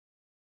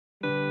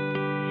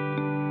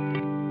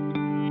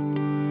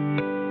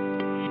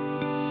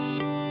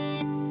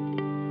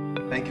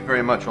Thank you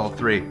very much, all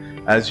three.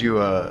 As you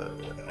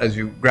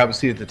grab a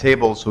seat at the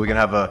table so we can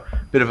have a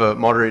bit of a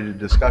moderated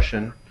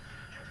discussion,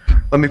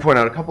 let me point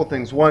out a couple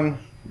things. One,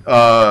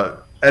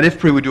 at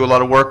IFPRI we do a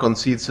lot of work on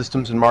seed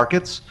systems and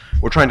markets.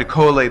 We're trying to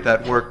collate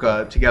that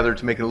work together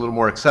to make it a little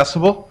more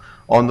accessible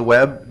on the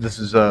web. This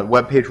is a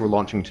web page we're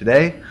launching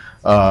today,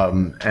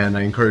 and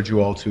I encourage you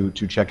all to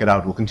check it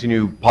out. We'll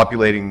continue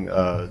populating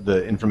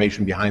the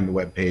information behind the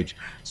web page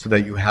so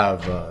that you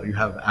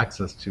have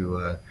access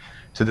to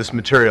this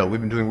material. We've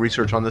been doing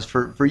research on this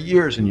for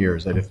years and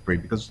years at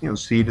IFPRI because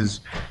seed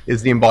is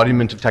the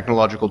embodiment of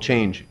technological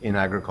change in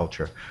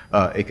agriculture.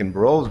 Aiken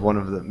Burrell is one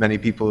of the many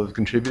people who have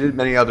contributed,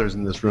 many others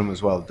in this room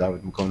as well,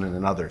 David McConan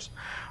and others.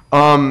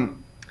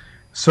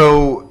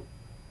 So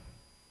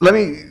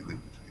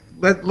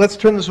let's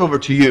turn this over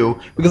to you,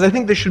 because I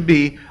think this should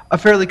be a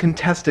fairly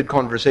contested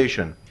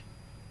conversation.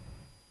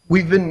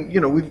 We've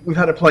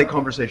had a polite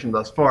conversation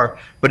thus far,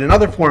 but in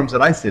other forums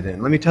that I sit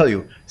in, let me tell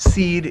you,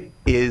 seed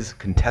is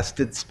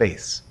contested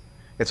space.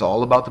 It's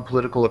all about the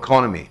political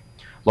economy.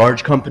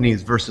 Large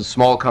companies versus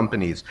small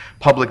companies,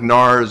 public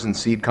NARs and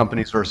seed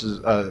companies versus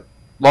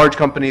large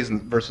companies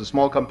versus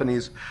small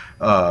companies,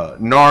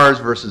 NARs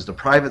versus the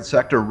private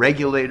sector,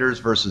 regulators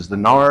versus the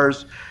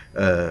NARs,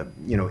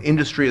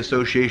 industry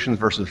associations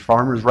versus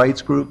farmers'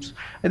 rights groups.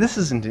 And this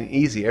isn't an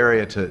easy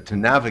area to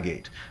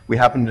navigate. We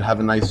happen to have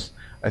a nice,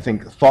 I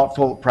think,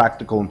 thoughtful,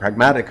 practical, and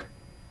pragmatic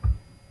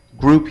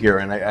group here,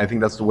 and I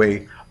think that's the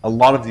way a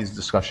lot of these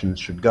discussions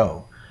should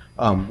go,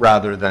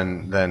 rather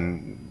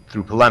than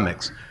through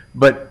polemics.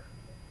 But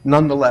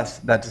nonetheless,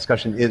 that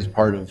discussion is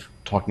part of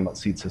talking about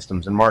seed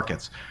systems and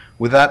markets.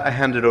 With that, I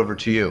hand it over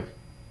to you,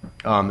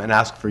 and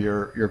ask for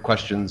your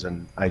questions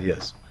and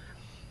ideas.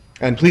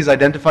 And please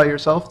identify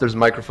yourself. There's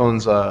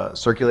microphones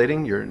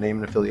circulating, your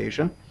name and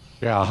affiliation.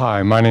 Yeah,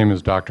 hi, my name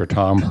is Dr.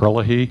 Tom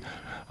Herlihy.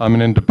 I'm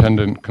an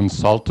independent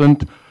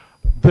consultant.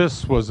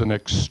 This was an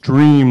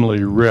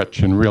extremely rich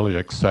and really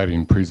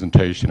exciting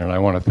presentation, and I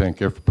want to thank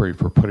IFPRI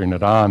for putting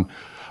it on.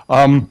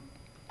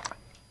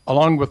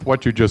 Along with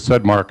what you just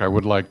said, Mark, I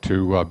would like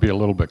to be a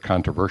little bit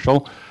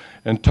controversial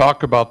and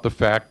talk about the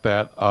fact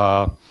that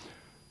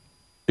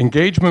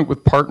engagement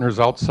with partners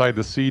outside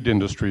the seed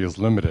industry is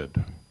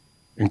limited,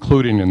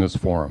 including in this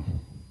forum.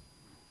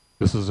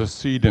 This is a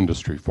seed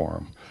industry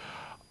forum.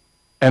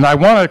 And I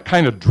want to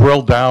kind of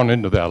drill down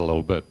into that a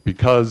little bit,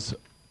 because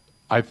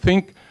I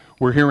think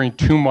we're hearing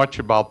too much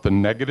about the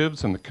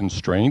negatives and the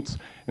constraints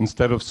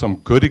instead of some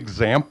good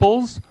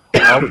examples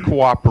of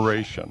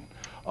cooperation.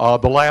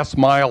 The Last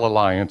Mile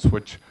Alliance,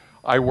 which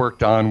I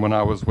worked on when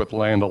I was with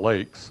Land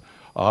O'Lakes,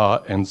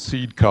 and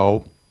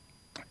Seedco,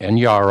 and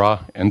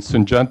Yara, and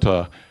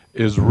Syngenta,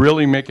 is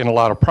really making a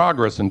lot of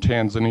progress in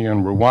Tanzania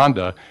and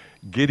Rwanda,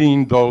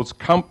 getting those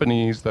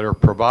companies that are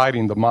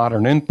providing the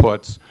modern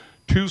inputs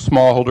to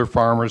smallholder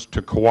farmers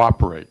to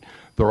cooperate.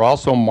 They're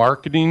also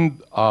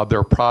marketing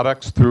their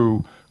products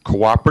through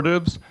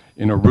cooperatives.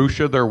 In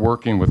Arusha, they're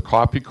working with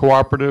coffee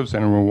cooperatives,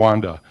 and in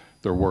Rwanda,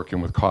 they're working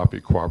with coffee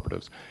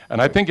cooperatives.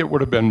 And I think it would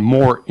have been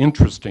more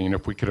interesting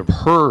if we could have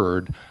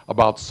heard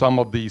about some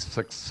of these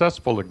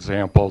successful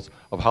examples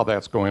of how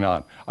that's going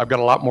on. I've got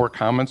a lot more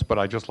comments, but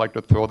I'd just like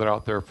to throw that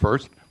out there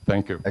first.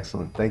 Thank you.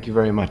 Excellent. Thank you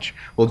very much.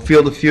 We'll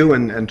field a few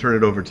and turn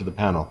it over to the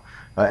panel.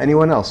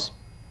 Anyone else?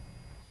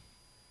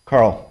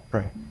 Carl,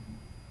 pray.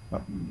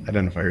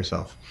 Identify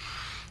yourself.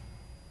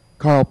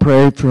 Carl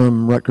Prey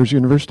from Rutgers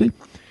University.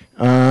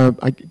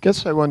 I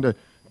guess I wanted to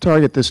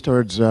target this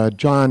towards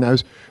John. I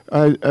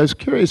was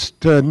curious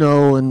to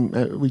know,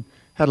 and we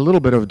had a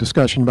little bit of a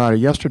discussion about it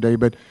yesterday,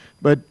 but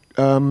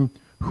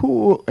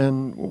who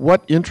and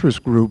what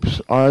interest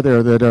groups are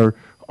there that are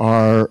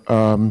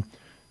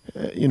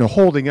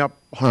holding up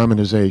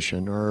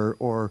harmonization,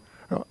 or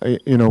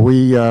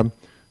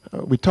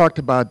we talked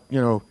about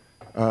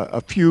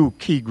a few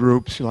key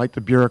groups like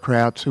the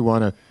bureaucrats who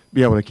want to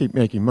be able to keep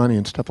making money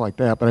and stuff like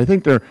that, but I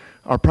think there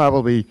are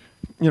probably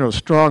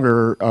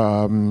stronger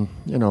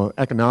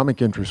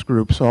economic interest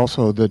groups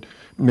also that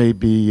may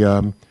be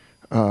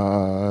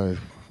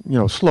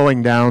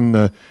slowing down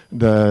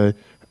the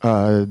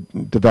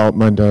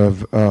development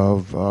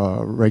of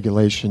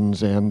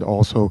regulations and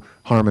also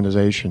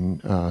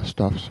harmonization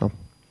stuff. So,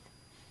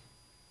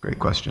 great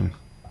question.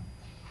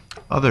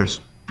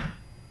 Others?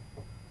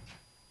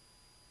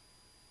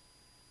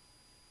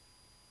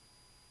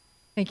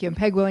 Thank you. I'm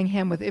Peg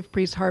Willingham with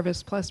IFPRI's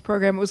Harvest Plus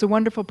program. It was a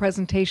wonderful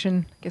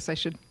presentation. I guess I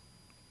should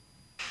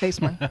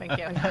face one. Thank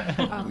you.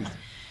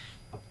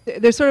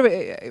 There's sort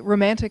of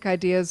romantic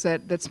ideas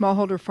that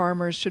smallholder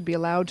farmers should be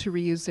allowed to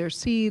reuse their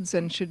seeds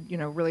and should,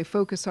 really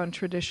focus on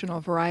traditional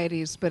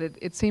varieties. But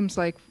it seems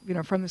like,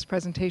 from this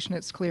presentation,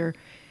 it's clear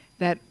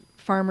that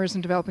farmers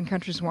in developing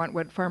countries want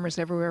what farmers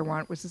everywhere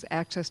want, which is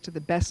access to the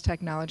best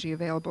technology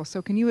available.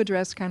 So can you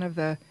address kind of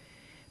the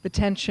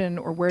tension,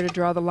 or where to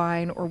draw the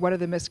line, or what are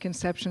the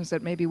misconceptions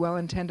that may be well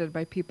intended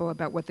by people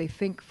about what they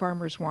think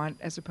farmers want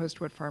as opposed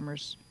to what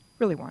farmers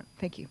really want?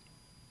 Thank you.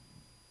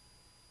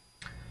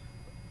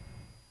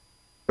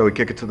 Shall we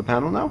kick it to the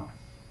panel now?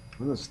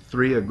 Well, that's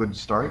three, a good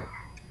start.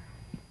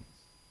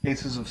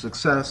 Cases of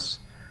success,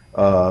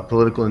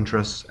 political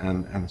interests,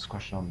 and this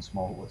question on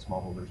what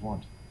smallholders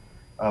want.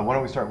 Why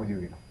don't we start with you,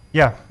 Guido?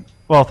 Yeah,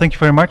 well, thank you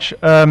very much.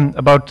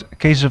 About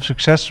cases of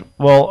success,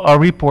 well, our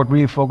report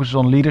really focuses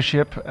on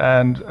leadership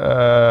and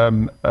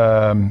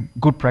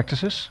good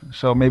practices.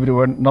 So maybe they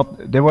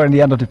were in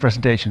the end of the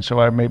presentation, so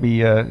I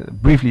maybe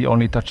briefly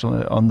only touched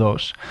on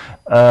those.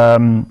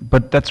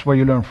 But that's where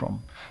you learn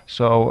from.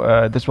 So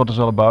that's what it's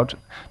all about.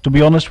 To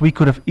be honest, we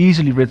could have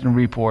easily written a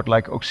report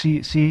like, oh,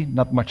 see,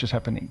 not much is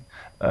happening.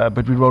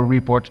 But we wrote a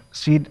report,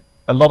 see,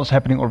 a lot is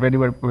happening already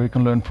where we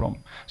can learn from.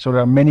 So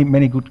there are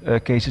many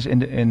good cases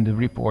in the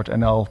report,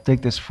 and I'll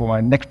take this for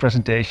my next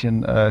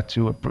presentation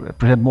to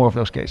present more of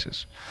those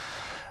cases.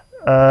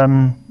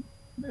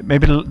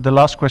 Maybe the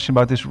last question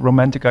about this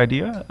romantic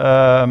idea.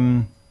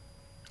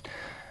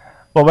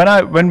 Well,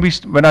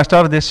 when I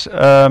started this,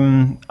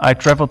 I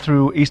traveled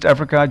through East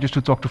Africa just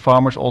to talk to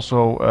farmers,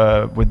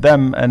 also with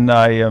them, and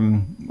I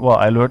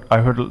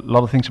heard a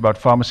lot of things about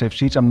farmer safe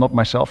seeds. I'm not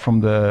myself from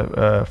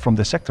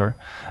the sector,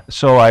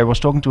 so I was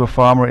talking to a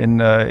farmer in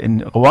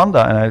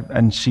Rwanda,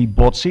 and she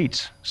bought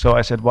seeds. So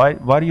I said,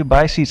 why do you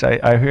buy seeds?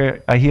 I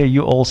hear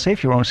you all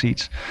save your own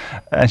seeds,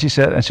 and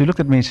she looked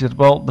at me and she said,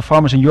 well, the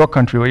farmers in your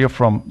country where you're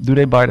from, do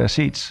they buy their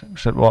seeds? I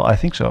said, well, I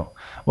think so.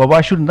 Well,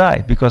 why shouldn't I?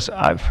 Because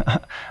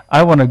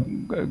I want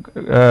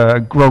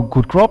to grow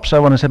good crops. I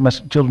want to send my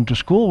children to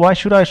school. Why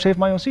should I save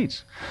my own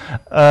seeds?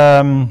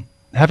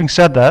 Having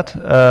said that,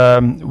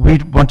 we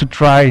want to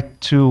try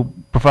to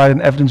provide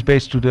an evidence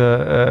base to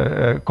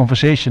the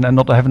conversation and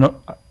not have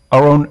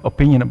our own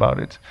opinion about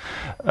it.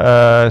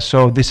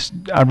 So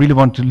I really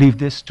want to leave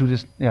this to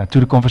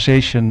the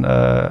conversation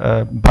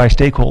by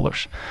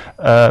stakeholders.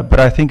 But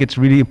I think it's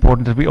really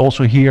important that we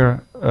also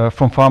hear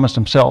from farmers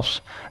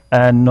themselves,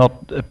 and not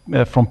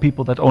from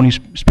people that only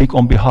speak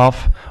on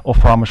behalf of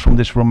farmers from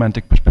this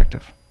romantic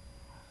perspective.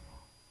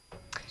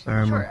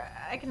 Sure,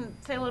 I can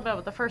say a little bit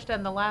about the first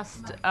and the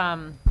last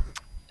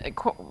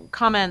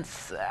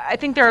comments. I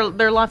think there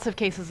are lots of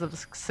cases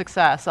of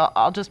success.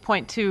 I'll just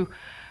point to,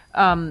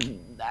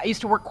 I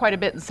used to work quite a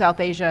bit in South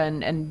Asia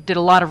and did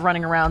a lot of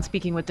running around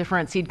speaking with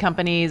different seed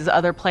companies,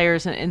 other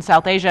players in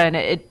South Asia,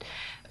 and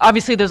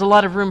obviously there's a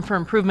lot of room for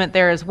improvement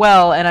there as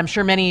well, and I'm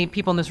sure many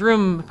people in this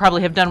room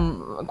probably have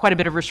done quite a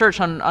bit of research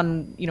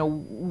on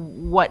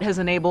what has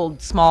enabled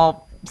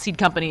small seed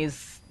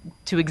companies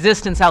to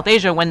exist in South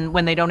Asia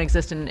when they don't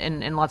exist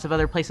in lots of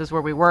other places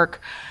where we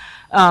work.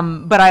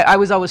 But I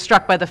was always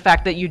struck by the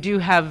fact that you do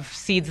have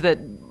seeds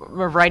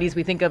or varieties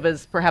we think of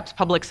as perhaps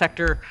public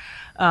sector,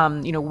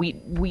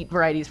 wheat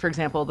varieties, for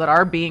example, that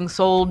are being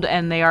sold,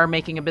 and they are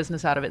making a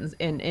business out of it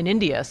in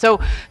India. So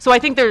I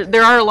think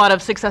there are a lot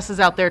of successes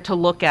out there to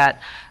look at.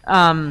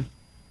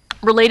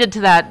 Related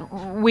to that,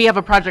 we have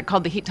a project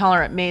called the Heat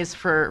Tolerant Maize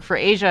for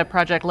Asia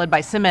project led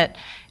by CIMMYT,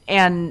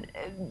 and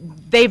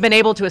they've been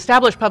able to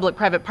establish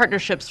public-private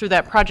partnerships through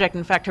that project.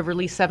 In fact, have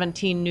released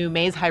 17 new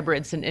maize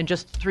hybrids in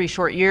just 3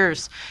 short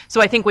years. So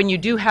I think when you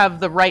do have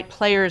the right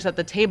players at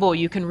the table,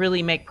 you can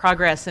really make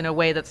progress in a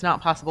way that's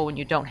not possible when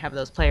you don't have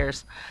those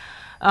players.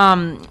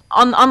 On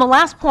the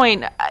last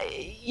point,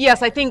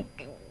 yes, I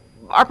think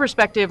our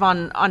perspective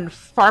on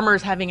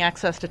farmers having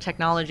access to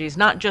technologies,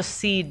 not just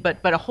seed,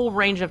 but a whole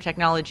range of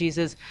technologies,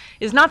 is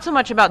not so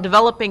much about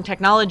developing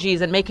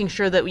technologies and making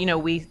sure that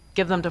we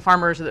give them to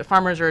farmers or that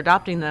farmers are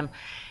adopting them.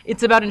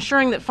 It's about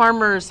ensuring that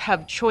farmers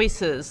have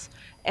choices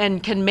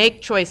and can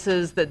make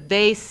choices that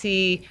they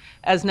see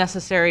as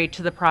necessary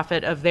to the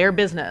profit of their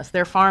business.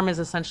 Their farm is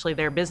essentially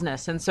their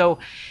business. And so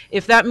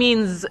if that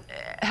means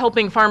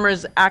helping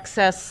farmers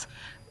access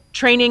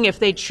training, if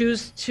they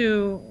choose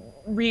to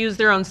reuse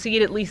their own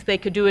seed, at least they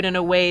could do it in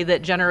a way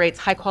that generates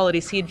high quality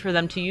seed for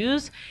them to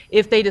use.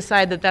 If they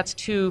decide that that's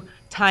too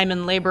time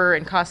and labor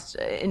and cost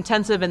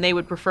intensive and they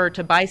would prefer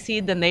to buy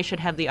seed, then they should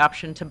have the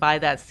option to buy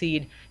that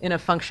seed in a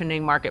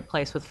functioning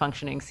marketplace with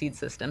functioning seed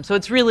systems. So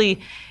it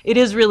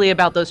is really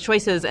about those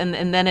choices,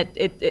 and then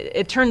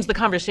it turns the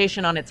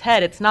conversation on its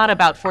head. It's not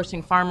about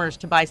forcing farmers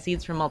to buy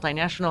seeds from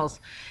multinationals.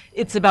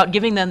 It's about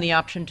giving them the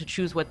option to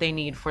choose what they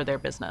need for their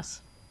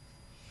business.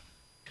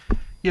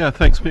 Yeah,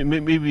 thanks.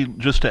 Maybe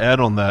just to add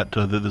on that,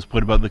 this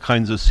point about the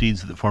kinds of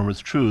seeds that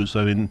farmers choose.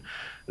 I mean,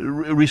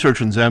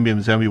 research in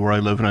Zambia where I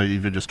live, and I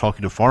even just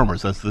talking to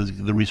farmers, that's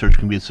the research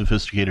can be as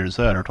sophisticated as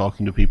that, or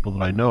talking to people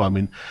that I know. I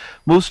mean,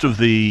 most of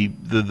the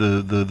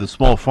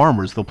small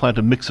farmers, they'll plant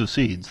a mix of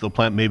seeds. They'll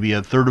plant maybe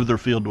a third of their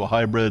field to a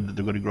hybrid that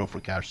they're going to grow for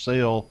cash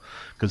sale,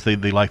 because they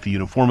like the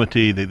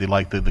uniformity, they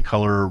like the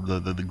color,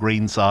 the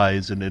grain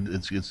size, and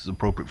it's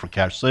appropriate for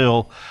cash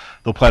sale.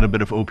 They'll plant a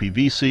bit of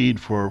OPV seed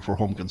for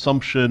home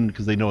consumption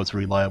because they know it's a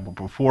reliable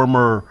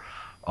performer.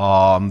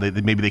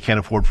 Maybe they can't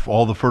afford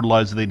all the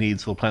fertilizer they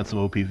need, so they'll plant some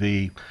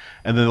OPV.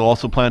 And then they'll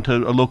also plant a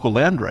local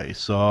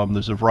landrace.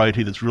 There's a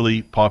variety that's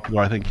really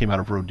popular, I think came out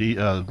of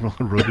Rhodesia,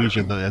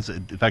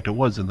 in fact it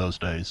was in those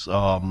days,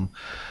 called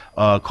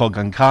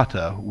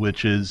Gankata,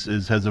 which has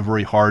a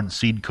very hard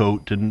seed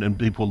coat, and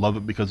people love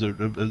it because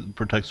it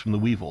protects from the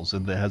weevils,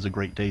 and it has a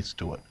great taste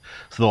to it.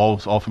 So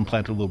they'll often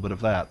plant a little bit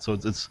of that. So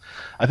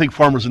I think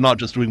farmers are not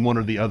just doing one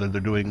or the other, they're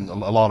doing a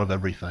lot of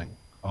everything.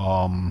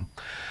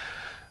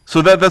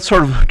 So that's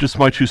sort of just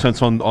my 2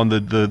 cents on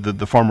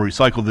the farmer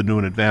recycle, the new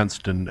and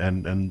advanced,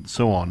 and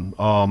so on.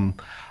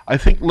 I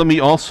think let me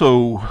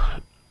also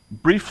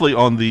briefly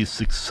on the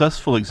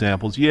successful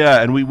examples.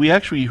 Yeah, and we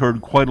actually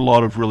heard quite a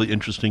lot of really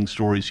interesting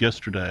stories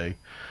yesterday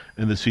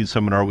in the seed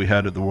seminar we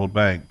had at the World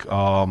Bank.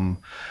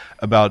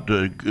 About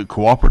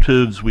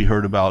cooperatives. We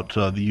heard about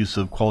the use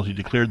of quality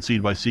declared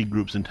seed by seed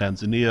groups in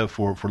Tanzania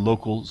for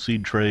local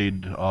seed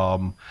trade.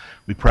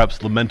 We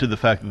perhaps lamented the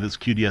fact that this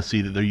QDS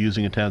seed that they're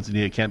using in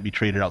Tanzania can't be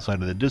traded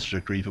outside of the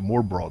district or even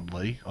more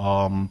broadly,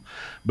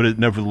 but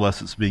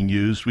nevertheless it's being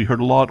used. We heard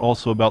a lot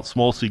also about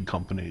small seed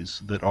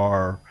companies that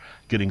are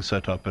getting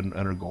set up and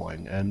are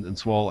going, and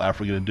small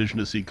African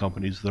indigenous seed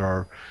companies that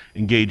are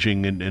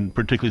engaging in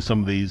particularly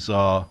some of these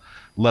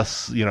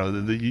less,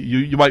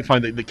 you might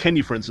find that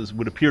Kenya, for instance,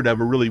 would appear to have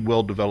a really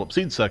well-developed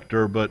seed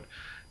sector, but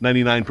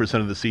 99%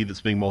 of the seed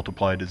that's being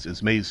multiplied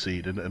is maize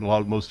seed, and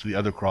most of the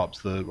other crops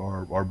that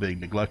are being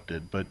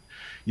neglected. But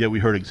yeah, we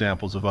heard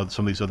examples of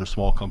some of these other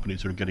small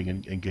companies that are getting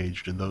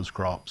engaged in those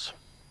crops.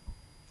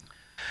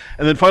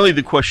 And then finally,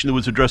 the question that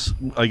was addressed,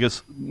 I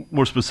guess,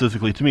 more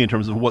specifically to me in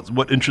terms of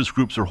what interest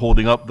groups are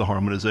holding up the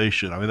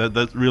harmonization. I mean,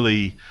 that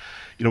really,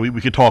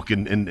 we could talk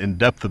in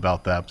depth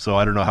about that. So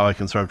I don't know how I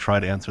can sort of try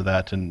to answer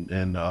that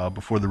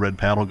before the red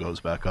panel goes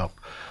back up.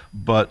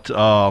 But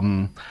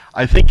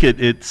I think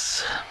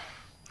it's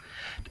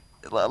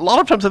a lot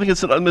of times I think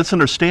it's a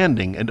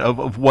misunderstanding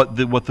of what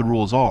the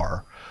rules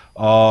are.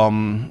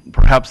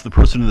 Perhaps the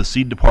person in the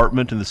seed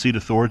department and the seed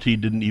authority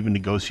didn't even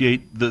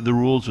negotiate the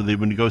rules, or they've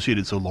been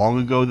negotiated so long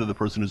ago that the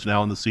person who's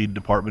now in the seed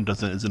department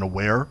isn't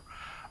aware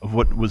of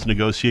what was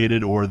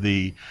negotiated, or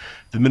the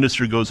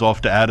minister goes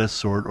off to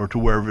Addis or to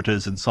wherever it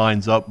is and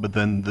signs up, but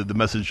then the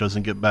message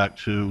doesn't get back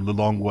to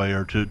Lilongwe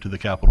or to the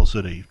capital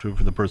city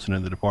for the person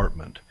in the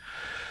department.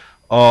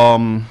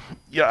 Yeah,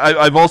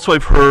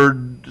 I've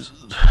heard.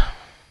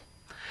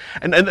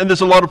 And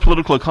there's a lot of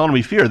political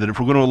economy fear that if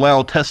we're going to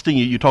allow testing,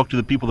 you talk to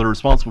the people that are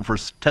responsible for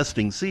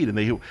testing seed, and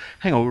they,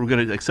 hang on, we're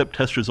going to accept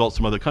test results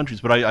from other countries,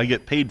 but I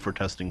get paid for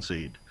testing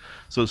seed.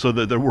 So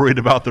that they're worried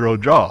about their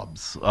own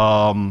jobs.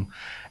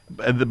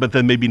 But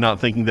then maybe not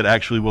thinking that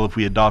actually, well, if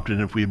we adopt it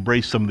and if we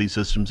embrace some of these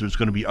systems, there's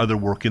going to be other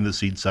work in the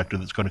seed sector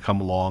that's going to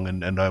come along,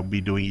 and I'll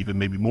be doing even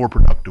maybe more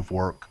productive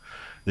work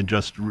than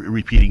just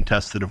repeating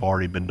tests that have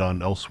already been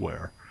done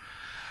elsewhere.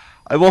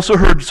 I've also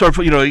heard sort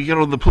of,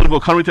 the political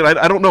economy thing.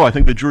 I don't know. I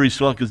think the jury's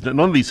still out because none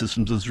of these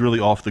systems is really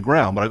off the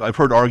ground. But I've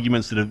heard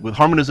arguments that with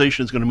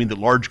harmonization, it's going to mean that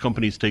large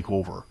companies take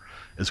over.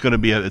 It's going to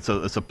be it's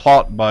a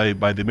plot by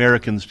the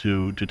Americans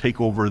to take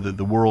over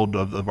the world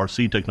of our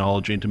seed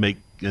technology and to make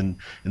and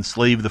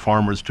enslave the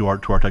farmers to our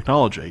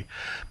technology.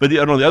 But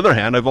on the other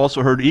hand, I've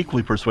also heard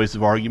equally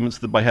persuasive arguments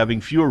that by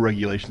having fewer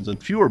regulations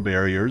and fewer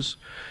barriers,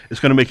 it's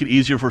going to make it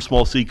easier for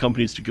small seed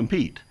companies to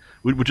compete,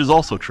 which is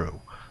also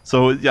true.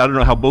 So yeah, I don't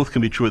know how both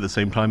can be true at the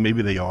same time.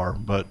 Maybe they are,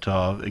 but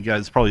again,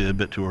 it's probably a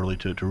bit too early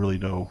to really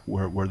know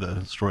where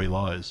the story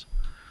lies.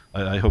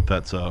 I hope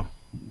that's a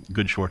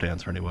good short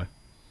answer anyway.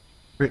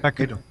 I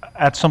could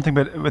add something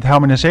with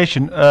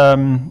harmonization.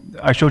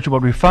 I showed you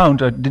what we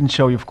found. I didn't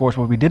show you, of course,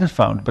 what we didn't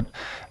found. But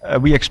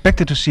we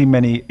expected to see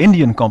many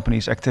Indian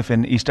companies active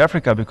in East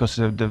Africa because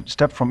the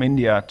step from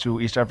India to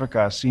East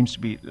Africa seems to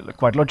be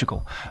quite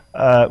logical.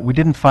 We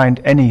didn't find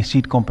any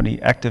seed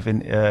company active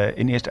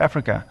in East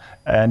Africa,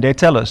 and they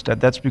tell us that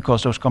that's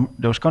because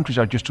those countries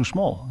are just too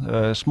small,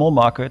 small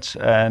markets,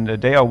 and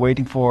they are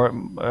waiting for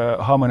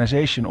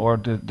harmonization or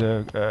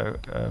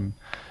the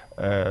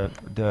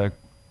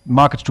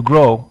markets to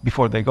grow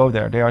before they go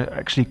there. They are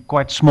actually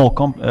quite small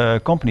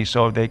companies,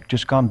 so they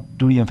just can't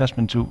do the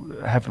investment to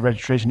have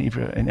registration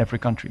in every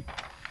country.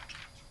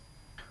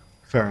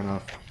 Fair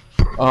enough.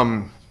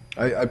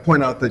 I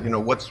point out that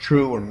what's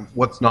true and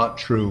what's not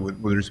true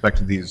with respect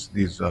to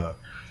these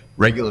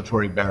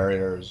regulatory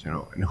barriers,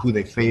 and who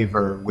they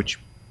favor, which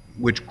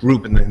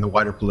group in the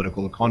wider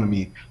political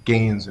economy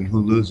gains and who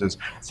loses.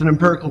 It's an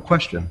empirical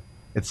question.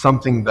 It's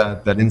something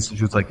that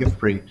institutes like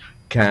IFPRI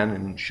can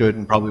and should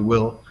and probably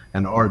will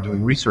and are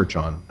doing research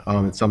on.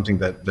 It's something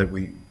that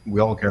we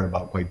all care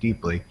about quite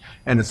deeply,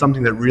 and it's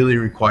something that really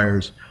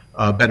requires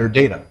better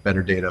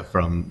data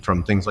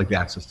from things like the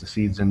Access to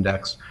Seeds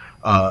Index,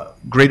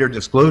 greater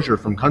disclosure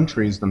from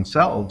countries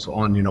themselves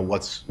on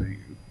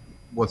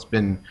what's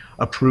been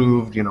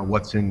approved,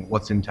 what's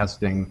in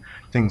testing,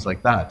 things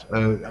like that.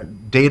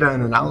 Data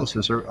and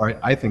analysis are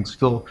I think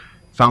still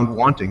found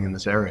wanting in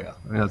this area.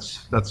 I mean,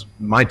 that's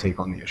my take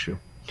on the issue.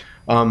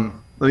 Let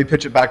me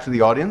pitch it back to the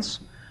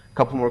audience. A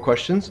couple more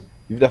questions.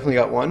 You've definitely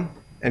got one.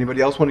 Anybody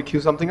else want to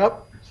queue something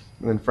up?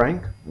 And then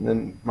Frank, and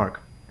then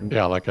Mark.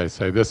 Yeah, like I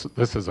say, this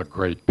is a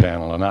great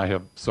panel, and I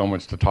have so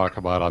much to talk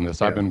about on this.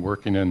 Yeah. I've been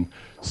working in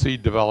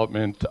seed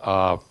development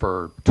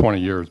for 20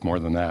 years, more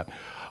than that.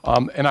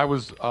 And I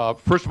was,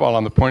 first of all,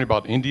 on the point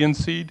about Indian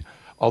seed,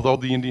 although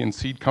the Indian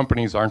seed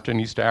companies aren't in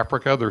East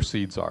Africa, their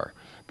seeds are,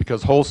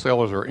 because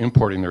wholesalers are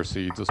importing their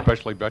seeds,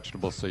 especially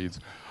vegetable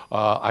seeds.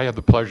 I had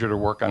the pleasure to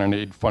work on an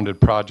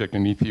aid-funded project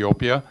in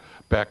Ethiopia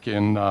back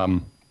in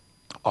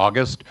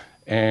August,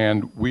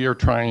 And we are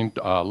trying,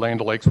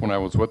 Land O'Lakes, when I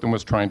was with them,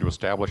 was trying to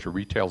establish a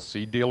retail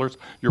seed dealers.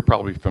 You're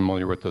probably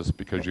familiar with this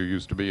because you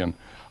used to be in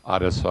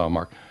Addis,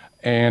 Mark.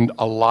 And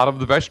a lot of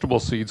the vegetable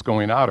seeds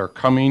going out are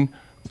coming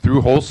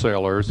through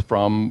wholesalers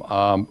from,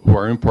 who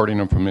are importing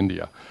them from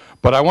India.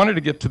 But I wanted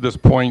to get to this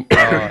point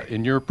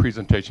in your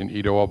presentation,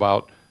 Ido,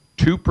 about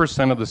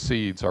 2% of the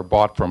seeds are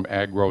bought from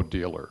agro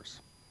dealers.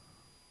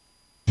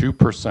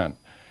 2%.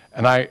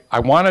 And I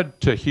wanted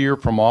to hear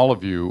from all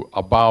of you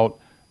about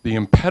the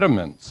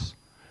impediments,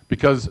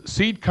 because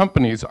seed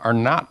companies are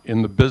not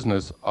in the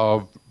business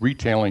of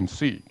retailing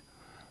seed.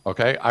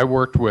 Okay, I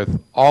worked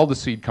with all the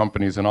seed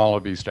companies in all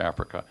of East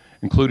Africa,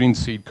 including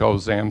Seedco,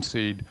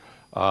 Zamseed,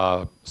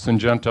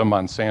 Syngenta,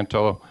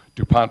 Monsanto,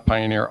 DuPont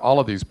Pioneer, all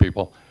of these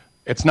people.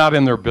 It's not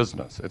in their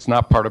business. It's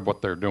not part of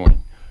what they're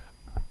doing.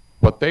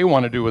 What they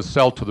want to do is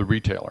sell to the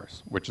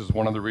retailers, which is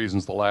one of the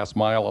reasons the Last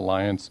Mile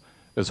Alliance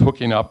is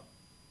hooking up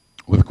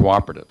with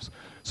cooperatives.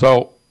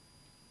 So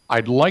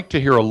I'd like to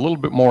hear a little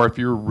bit more of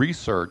your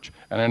research,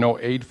 and I know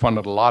AID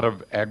funded a lot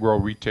of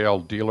agro-retail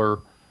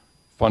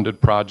dealer-funded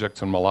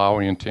projects in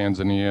Malawi and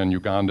Tanzania and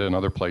Uganda and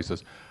other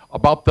places,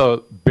 about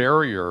the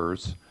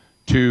barriers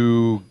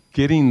to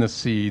getting the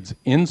seeds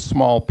in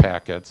small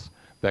packets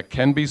that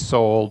can be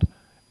sold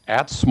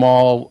at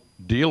small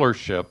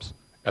dealerships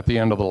at the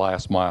end of the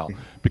last mile.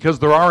 Because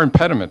there are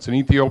impediments. In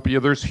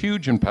Ethiopia, there's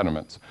huge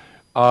impediments.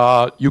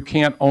 You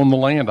can't own the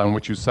land on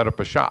which you set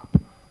up a shop.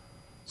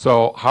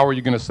 So how are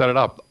you going to set it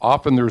up?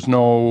 Often there's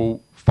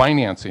no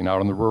financing out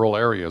in the rural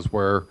areas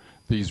where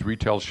these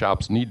retail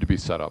shops need to be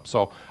set up.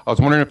 So I was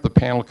wondering if the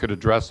panel could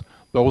address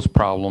those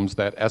problems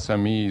that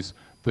SMEs,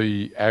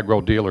 the agro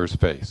dealers,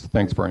 face.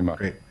 Thanks very much.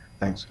 Great,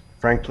 thanks.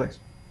 Frank, please.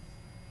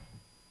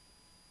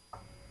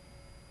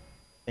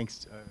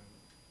 Thanks.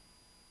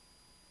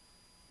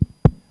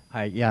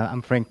 Hi, yeah,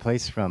 I'm Frank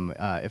Place from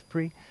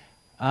IFPRI.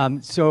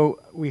 So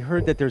we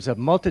heard that there's a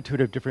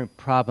multitude of different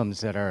problems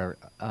that are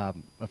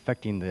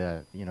affecting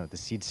the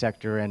seed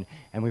sector, and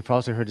we've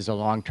also heard it's a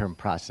long-term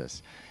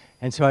process.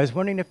 And so I was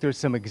wondering if there's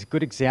some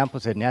good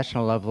examples at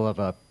national level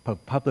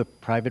of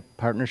public-private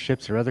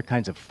partnerships or other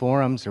kinds of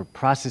forums or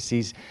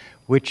processes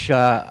which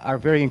are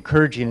very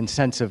encouraging in the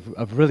sense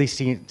of really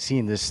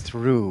seeing this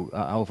through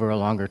over a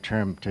longer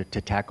term to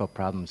tackle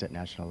problems at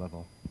national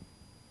level.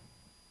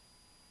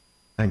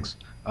 Thanks.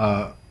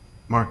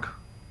 Mark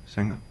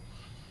Singer.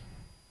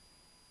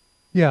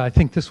 Yeah, I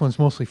think this one's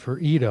mostly for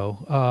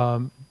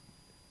Ido.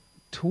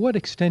 To what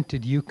extent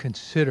did you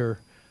consider,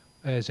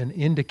 as an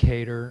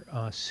indicator,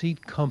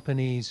 seed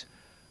companies'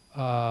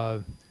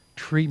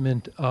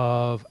 treatment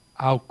of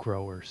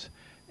outgrowers?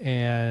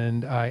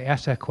 And I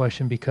ask that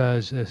question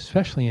because,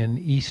 especially in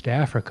East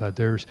Africa,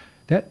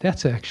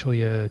 that's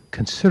actually a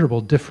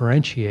considerable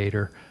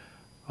differentiator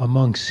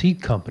among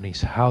seed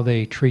companies, how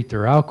they treat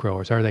their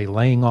outgrowers. Are they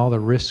laying all the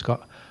risk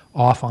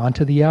off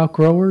onto the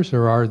outgrowers,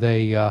 or are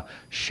they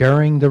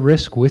sharing the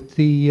risk with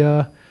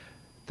the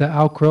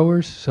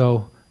outgrowers?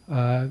 So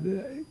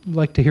I'd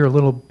like to hear a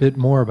little bit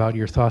more about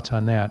your thoughts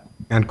on that.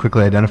 And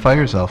quickly identify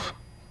yourself.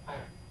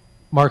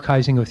 Mark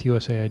Heising with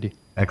USAID.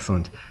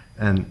 Excellent.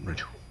 And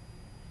Rachel.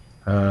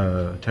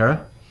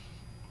 Tara,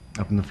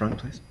 up in the front,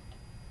 please.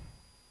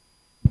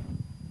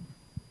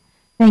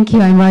 Thank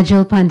you. I'm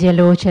Rajal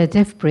Pandyaloch at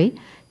IFPRI.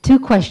 Two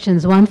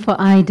questions, one for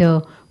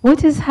Ido.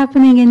 What is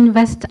happening in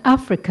West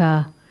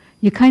Africa?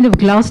 You kind of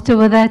glossed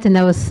over that, and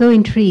I was so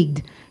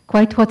intrigued,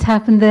 quite what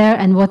happened there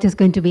and what is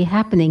going to be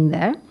happening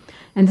there.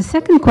 And the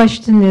second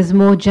question is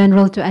more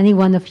general to any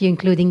one of you,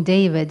 including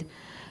David.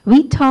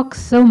 We talk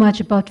so much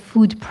about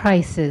food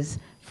prices,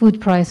 food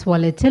price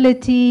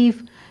volatility,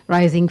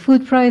 rising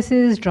food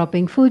prices,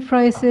 dropping food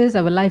prices.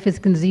 Our life is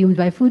consumed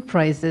by food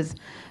prices.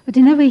 But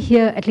you never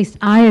hear, at least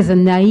I as a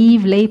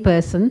naive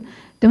layperson,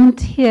 don't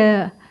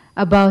hear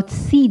about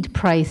seed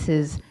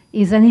prices.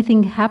 Is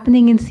anything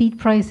happening in seed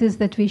prices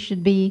that we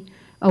should be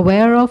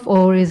aware of,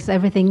 or is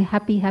everything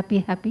happy, happy,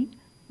 happy?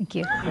 Thank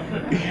you.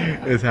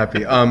 It's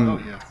happy.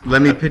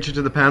 Let me pitch it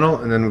to the panel,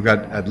 and then we've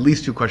got at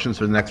least two questions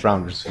for the next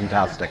round, which is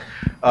fantastic.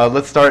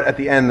 Let's start at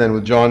the end then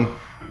with John.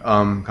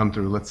 Come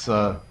through. Let's.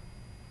 Yep.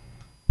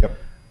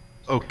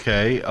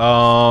 Okay.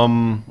 I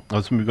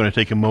was maybe going to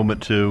take a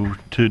moment to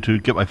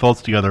get my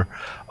thoughts together.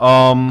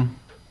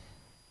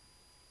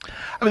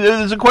 I mean,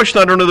 there's a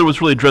question, I don't know that was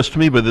really addressed to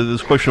me, but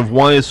there's a question of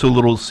why is so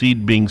little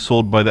seed being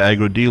sold by the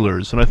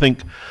agro-dealers? And I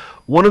think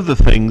one of the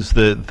things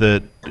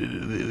that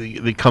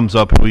comes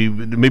up,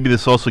 and maybe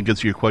this also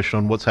gets your question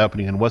on what's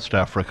happening in West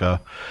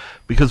Africa,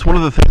 because one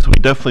of the things we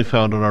definitely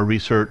found in our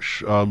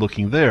research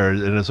looking there,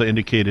 and as I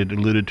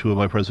alluded to in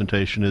my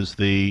presentation, is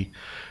the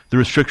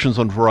restrictions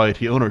on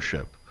variety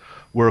ownership,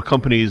 where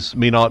companies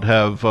may not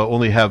have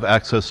only have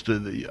access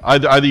to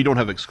either you don't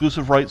have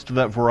exclusive rights to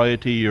that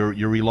variety, or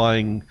you're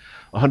relying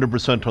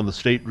 100% on the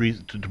state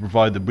to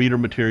provide the breeder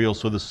material,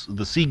 so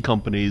the seed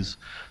companies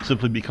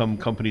simply become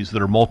companies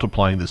that are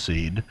multiplying the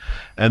seed.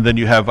 And then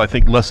you have, I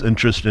think, less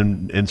interest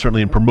in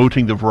certainly in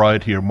promoting the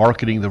variety or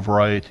marketing the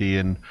variety,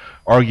 and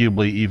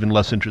arguably even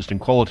less interest in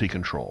quality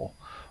control.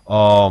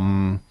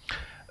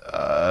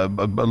 a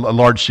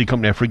large seed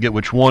company, I forget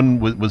which one,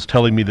 was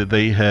telling me that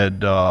they had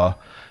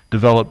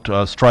developed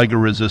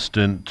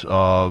Striga-resistant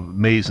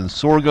maize and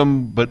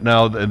sorghum, but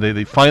now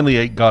they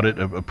finally got it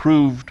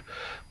approved,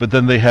 but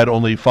then they had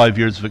only 5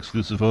 years of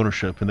exclusive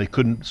ownership, and they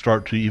couldn't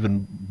start to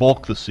even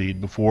bulk the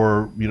seed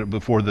before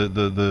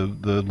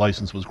the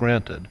license was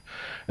granted.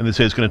 And they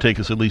say it's going to take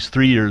us at least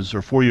 3 years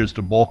or 4 years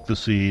to bulk the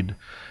seed,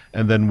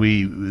 and then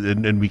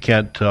we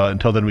can't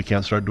until then we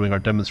can't start doing our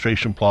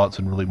demonstration plots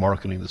and really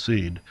marketing the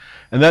seed.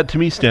 And that to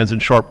me stands in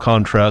sharp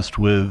contrast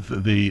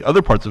with the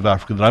other parts of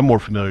Africa that I'm more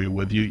familiar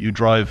with. You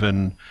drive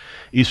in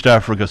East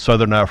Africa,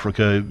 Southern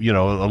Africa,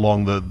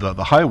 along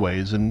the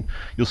highways, and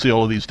you'll see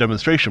all of these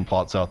demonstration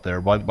plots out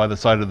there. By the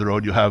side of the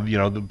road, you have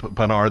the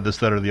Panar, this,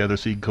 that, or the other,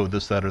 seed code,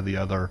 this, that, or the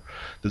other.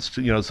 That's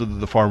so that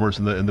the farmers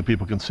and the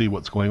people can see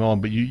what's going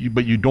on. But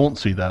you don't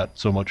see that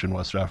so much in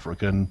West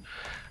Africa, and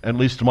at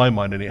least to my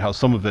mind, anyhow,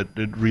 some of it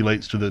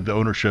relates to the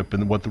ownership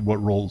and what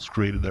roles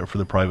created there for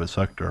the private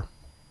sector.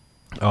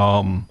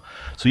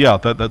 So yeah,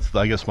 that's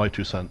I guess my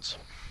 2 cents.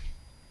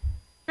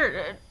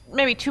 Sure.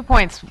 Maybe 2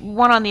 points.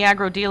 One on the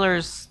agro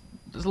dealers.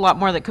 There's a lot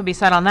more that could be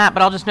said on that,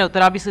 but I'll just note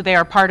that obviously they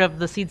are part of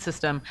the seed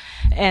system,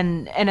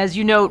 and as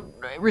you note,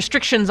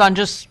 restrictions on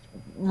just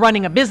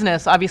running a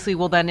business obviously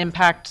will then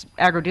impact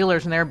agro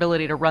dealers and their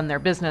ability to run their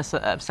business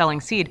of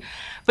selling seed.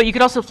 But you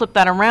could also flip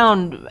that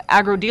around.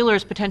 Agro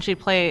dealers potentially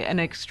play an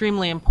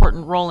extremely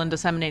important role in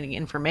disseminating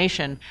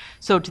information.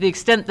 So to the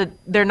extent that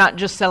they're not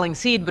just selling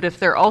seed, but if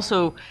they're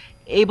also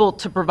able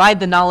to provide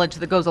the knowledge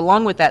that goes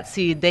along with that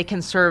seed, they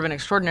can serve an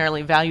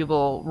extraordinarily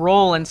valuable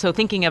role. And so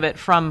thinking of it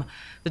from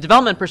the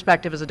development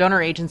perspective as a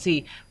donor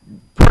agency,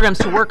 programs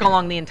to work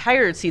along the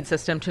entire seed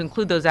system to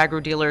include those agro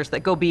dealers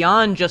that go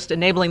beyond just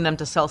enabling them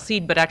to sell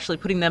seed, but actually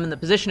putting them in the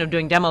position of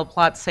doing demo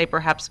plots, say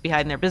perhaps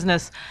behind their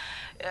business,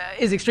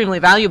 is extremely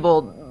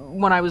valuable.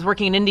 When I was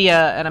working in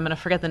India, and I'm going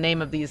to forget the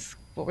name of these,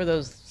 what were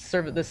those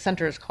the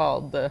centers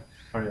called?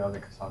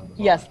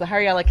 Yes, the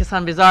Haryala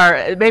Kisan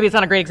Bazaar. Maybe it's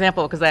not a great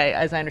example because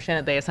as I understand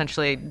it, they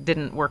essentially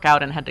didn't work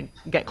out and had to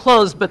get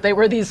closed, but they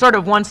were these sort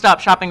of one-stop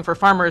shopping for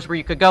farmers where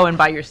you could go and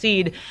buy your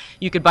seed,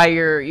 you could buy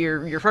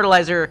your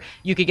fertilizer,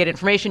 you could get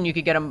information, you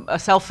could get a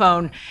cell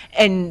phone,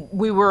 and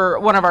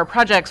one of our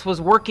projects was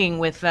working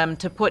with them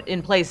to put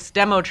in place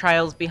demo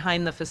trials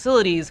behind the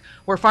facilities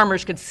where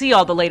farmers could see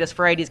all the latest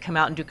varieties come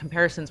out and do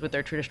comparisons with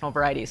their traditional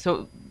varieties.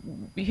 So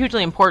a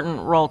hugely important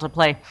role to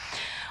play.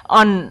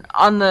 On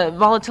the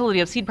volatility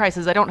of seed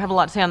prices, I don't have a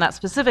lot to say on that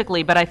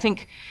specifically, but I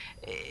think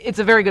it's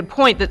a very good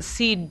point that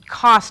seed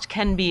cost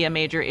can be a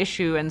major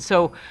issue. And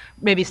so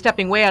maybe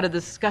stepping way out of the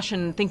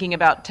discussion, thinking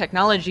about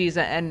technologies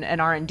and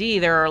R&D,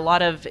 there are a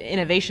lot of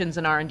innovations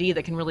in R&D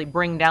that can really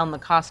bring down the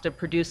cost of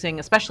producing,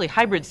 especially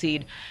hybrid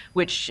seed,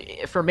 which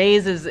for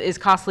maize is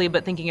costly,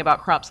 but thinking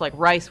about crops like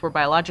rice, where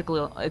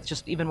biologically it's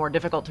just even more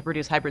difficult to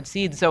produce hybrid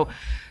seeds. So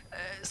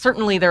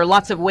certainly there are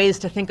lots of ways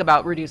to think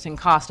about reducing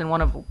cost, and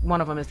one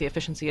of them is the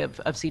efficiency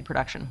of seed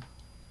production.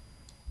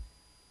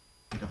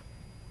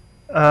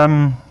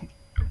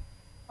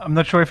 I'm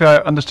not sure if I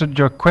understood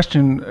your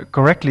question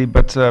correctly,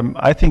 but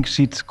I think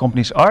seed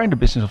companies are in the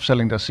business of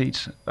selling their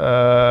seeds.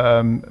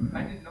 I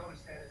didn't notice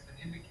that as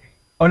an indicator.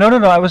 Oh, no.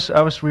 I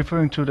was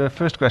referring to the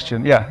first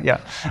question. Yeah.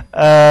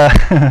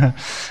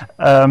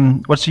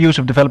 What's the use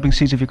of developing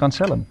seeds if you can't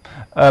sell them?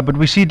 But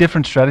we see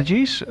different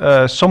strategies.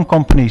 Some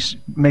companies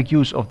make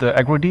use of the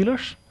agro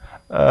dealers.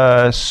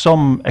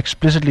 Some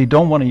explicitly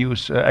don't want to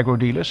use agro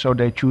dealers, so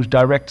they choose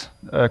direct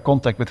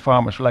contact with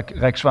farmers, like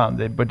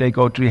Rijkswaan, but they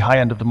go to the high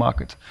end of the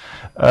market.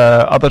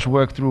 Others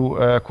work through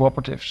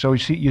cooperatives. So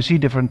you see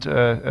different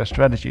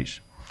strategies.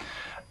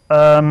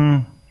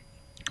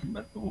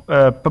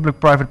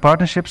 Public-private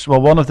partnerships.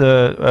 Well, one of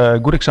the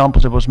good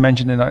examples that was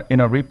mentioned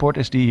in our report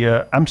is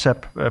the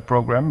AMSEP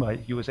program by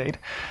USAID,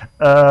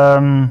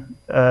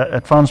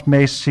 Advanced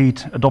Maize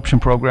Seed Adoption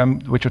Program,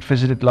 which was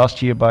visited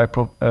last year by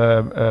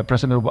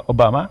President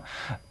Obama.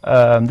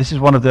 This is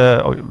one of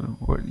the.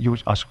 You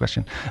asked a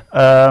question.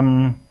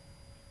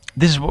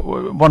 This is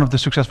one of the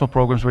successful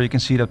programs where you can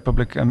see that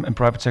public and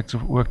private sector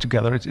work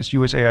together. It's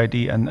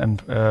USAID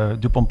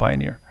and DuPont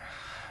Pioneer.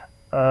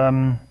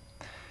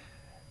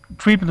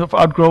 Treatment of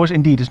outgrowers,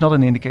 indeed, is not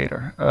an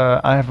indicator.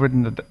 I have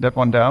written that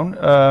one down.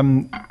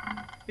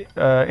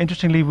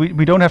 Interestingly,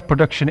 we don't have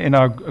production in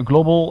our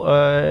global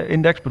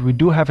index, but we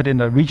do have it in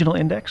a regional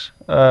index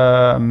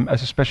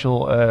as a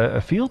special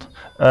field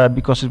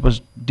because it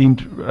was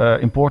deemed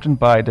important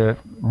by the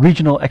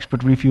Regional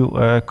Expert Review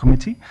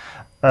Committee.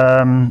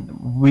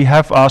 We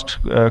have asked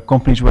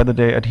companies whether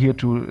they adhere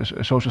to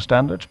social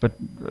standards, but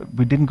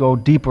we didn't go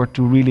deeper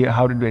to really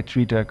how do they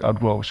treat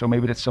outgrowers. So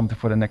maybe that's something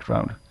for the next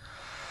round.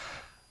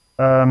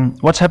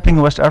 What's happening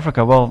in West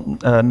Africa? Well,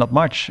 not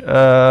much.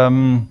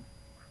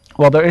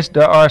 Well,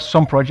 there are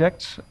some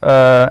projects,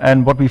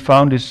 and what we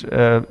found is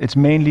it's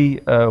mainly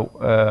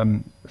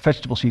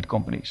vegetable seed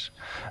companies.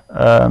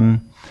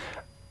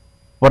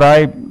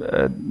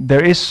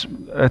 There is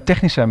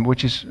Technisem,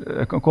 which is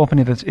a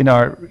company that's in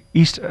our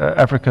East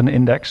African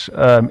index,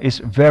 is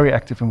very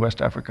active in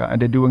West Africa,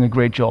 and they're doing a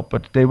great job.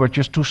 But they were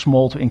just too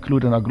small to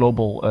include in our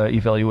global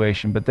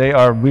evaluation. But they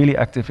are really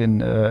active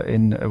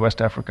in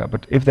West Africa.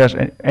 But if there's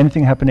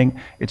anything happening,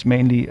 it's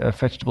mainly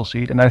vegetable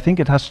seed, and I think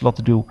it has a lot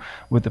to do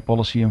with the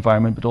policy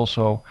environment, but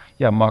also,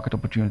 yeah, market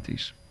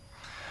opportunities.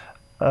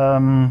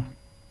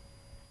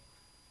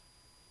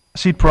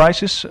 Seed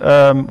prices,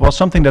 well,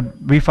 something that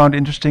we found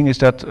interesting is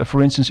that,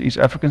 for instance, East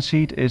African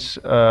Seed is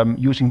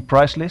using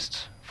price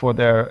lists for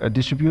their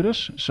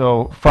distributors.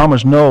 So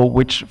farmers know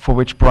for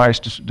which price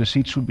the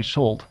seed should be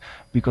sold,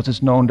 because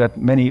it's known that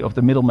many of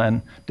the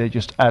middlemen, they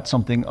just add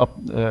something up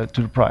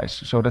to the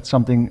price. So that's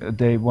something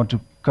they want to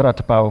cut out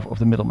the power of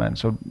the middlemen.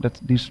 So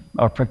these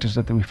are practices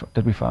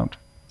that we found.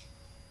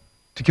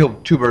 To kill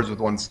two birds with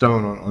one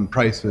stone on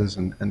prices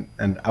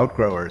and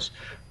outgrowers,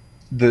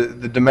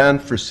 the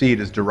demand for seed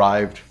is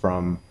derived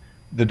from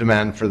the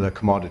demand for the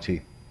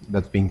commodity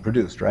that's being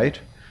produced,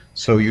 right?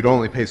 So you'd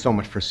only pay so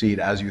much for seed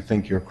as you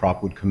think your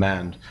crop would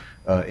command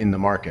in the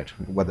market,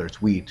 whether it's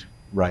wheat,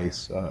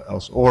 rice,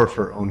 else, or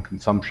for own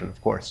consumption,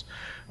 of course.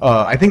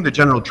 I think the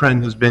general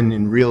trend has been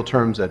in real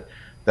terms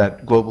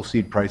that global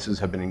seed prices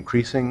have been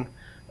increasing,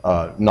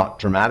 not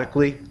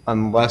dramatically,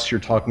 unless you're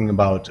talking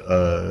about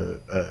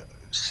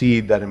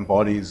seed that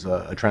embodies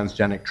a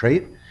transgenic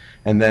trait.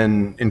 And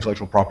then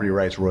intellectual property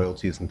rights,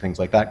 royalties, and things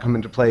like that come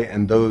into play,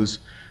 and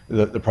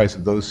the price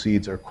of those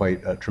seeds are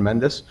quite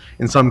tremendous.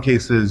 In some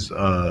cases,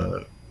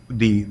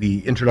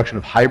 the introduction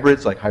of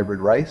hybrids, like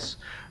hybrid rice,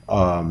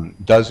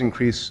 does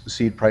increase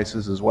seed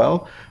prices as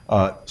well,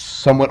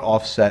 somewhat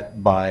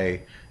offset by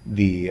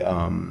a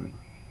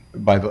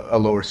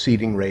lower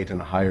seeding rate and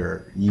a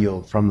higher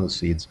yield from those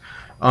seeds.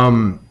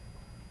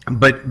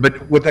 But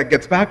what that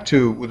gets back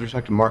to, with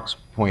respect to Mark's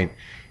point,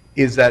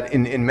 is that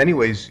in many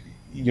ways,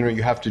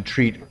 you have to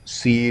treat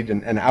seed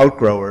and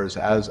outgrowers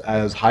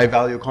as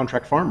high-value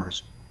contract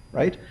farmers,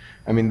 right?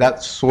 I mean,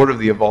 that's sort of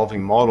the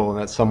evolving model, and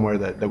that's somewhere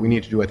that we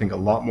need to do, I think, a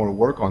lot more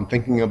work on,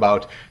 thinking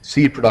about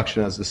seed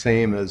production as the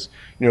same as,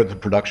 the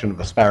production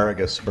of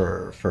asparagus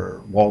for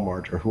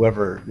Walmart or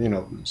whoever,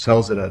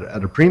 sells it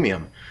at a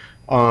premium.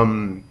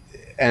 And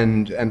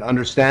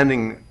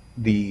understanding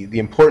the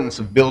importance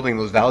of building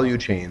those value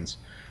chains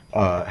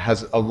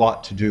has a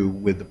lot to do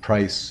with the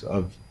price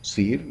of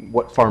seed,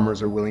 what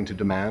farmers are willing to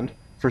demand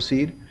for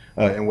seed,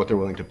 and what they're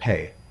willing to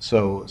pay.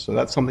 So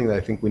that's something that I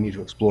think we need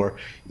to explore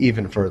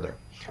even further,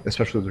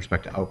 especially with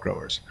respect to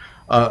outgrowers.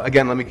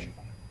 Again, let me...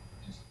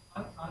 Just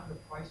on the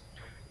price.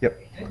 Yep.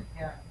 We did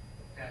have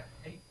that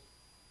paper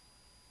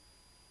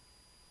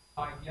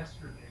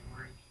yesterday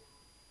where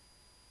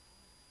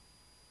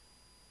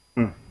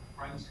he showed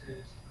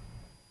prices.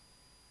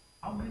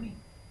 How many?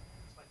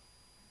 It's like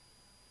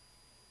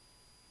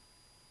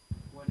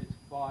when it's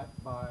bought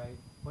by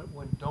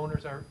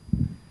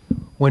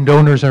when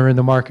donors are in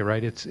the market,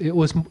 right? It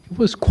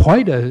was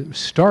quite a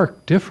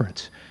stark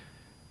difference.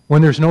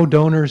 When there's no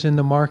donors in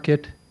the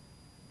market,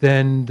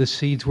 then the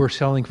seeds were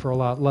selling for a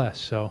lot less.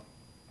 So,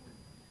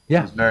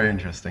 yeah, it's very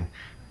interesting.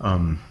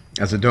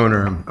 As a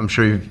donor, I'm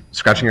sure you're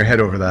scratching your head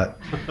over that.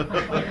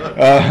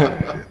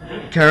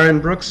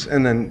 Karen Brooks,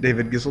 and then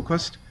David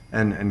Giselquist,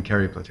 and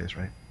Carrie Plates,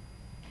 right?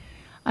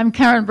 I'm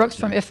Karen Brooks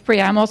from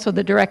IFPRI. I'm also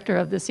the director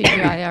of the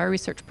CGIAR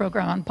research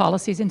program on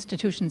policies,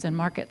 institutions, and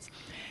markets.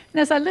 And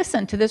as I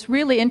listen to this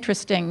really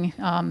interesting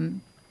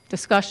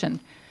discussion,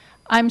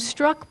 I'm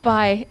struck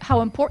by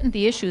how important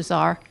the issues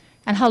are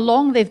and how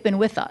long they've been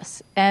with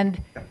us.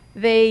 And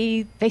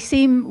they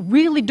seem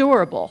really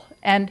durable.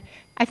 And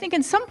I think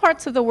in some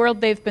parts of the world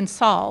they've been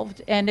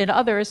solved, and in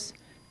others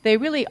they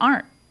really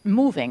aren't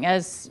moving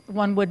as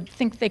one would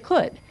think they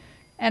could.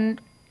 And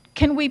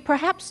can we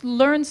perhaps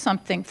learn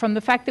something from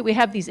the fact that we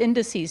have these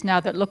indices now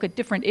that look at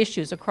different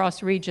issues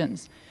across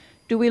regions?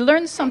 Do we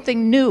learn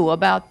something new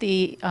about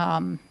the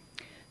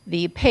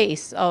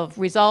pace of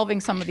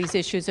resolving some of these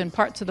issues in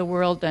parts of the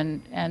world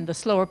and the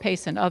slower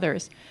pace in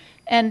others?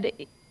 And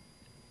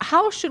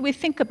how should we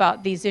think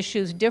about these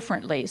issues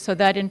differently so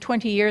that in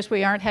 20 years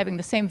we aren't having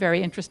the same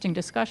very interesting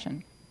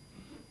discussion?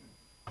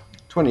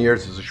 20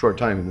 years is a short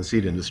time in the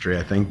seed industry,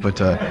 I think, but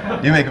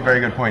you make a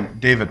very good point.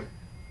 David.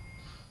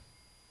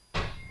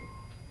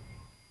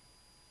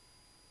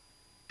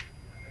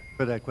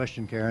 For that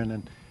question, Karen,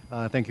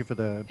 and thank you for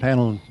the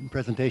panel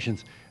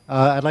presentations.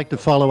 I'd like to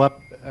follow up.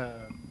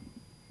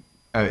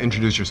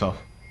 Introduce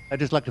yourself. I'd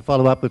just like to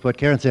follow up with what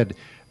Karen said.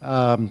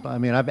 I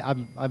mean,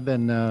 I've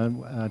been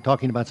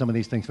talking about some of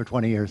these things for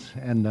 20 years,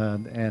 and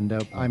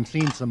I'm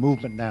seeing some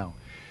movement now.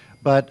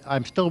 But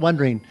I'm still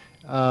wondering,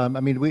 I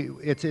mean,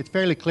 it's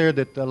fairly clear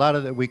that a lot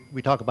of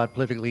we talk about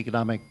political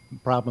economic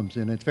problems,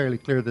 and it's fairly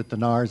clear that the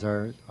NARs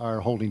are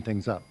holding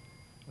things up,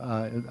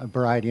 a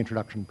variety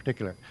introduction in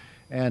particular.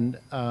 And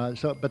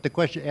but the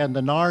question, and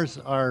the NARs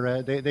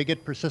are, they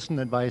get persistent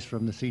advice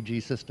from the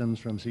CG systems,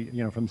 from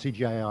from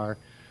CGIAR,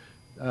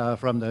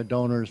 from the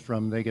donors,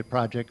 they get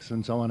projects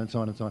and so on and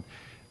so on and so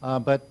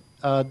on. But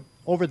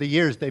over the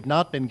years, they've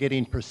not been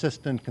getting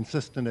persistent,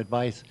 consistent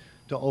advice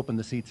to open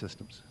the seed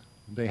systems.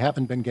 They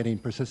haven't been getting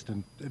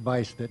persistent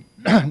advice that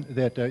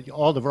that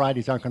all the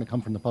varieties aren't going to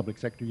come from the public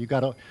sector. You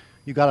got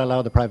to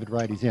allow the private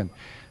varieties in.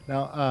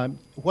 Now,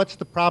 what's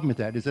the problem with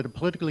that? Is it a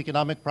political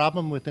economic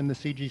problem within the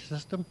CG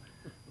system,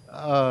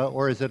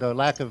 or is it a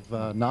lack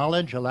of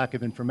knowledge, a lack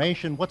of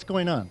information? What's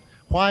going on?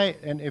 Why?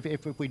 And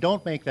if we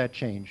don't make that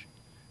change,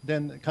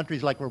 then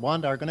countries like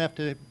Rwanda are going to have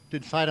to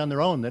decide on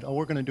their own that, oh,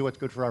 we're going to do what's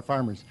good for our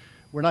farmers.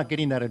 We're not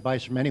getting that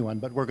advice from anyone,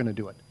 but we're going to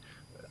do it.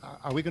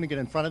 Are we going to get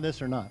in front of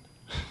this or not?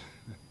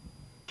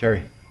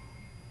 Carrie.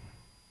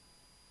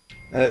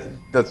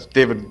 That's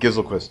David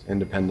Giselquist,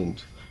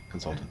 independent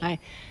consultant. Hi.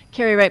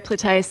 Carrie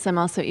Wright-Platice. I'm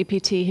also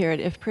EPT here at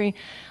IFPRI.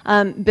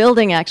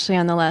 Building actually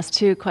on the last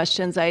two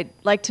questions, I'd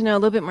like to know a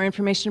little bit more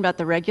information about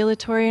the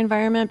regulatory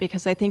environment,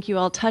 because I think you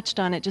all touched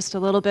on it just a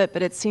little bit,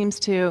 but it seems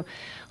to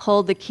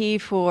hold the key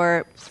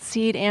for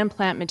seed and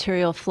plant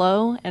material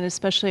flow, and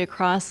especially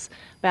across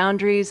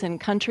boundaries and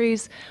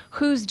countries.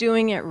 Who's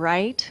doing it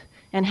right,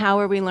 and how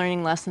are we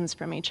learning lessons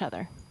from each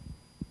other?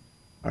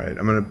 All right,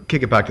 I'm going to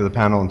kick it back to the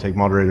panel and take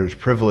moderator's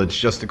privilege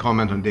just to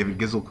comment on David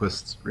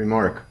Giselquist's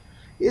remark.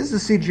 Is the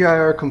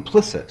CGIAR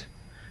complicit?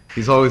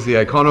 He's always the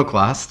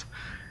iconoclast,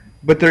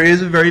 but there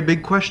is a very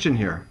big question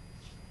here.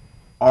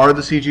 Are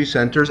the CG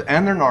centers,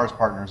 and their NARS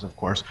partners, of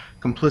course,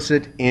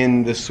 complicit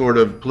in this sort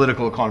of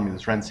political economy,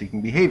 this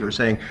rent-seeking behavior,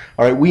 saying,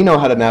 all right, we know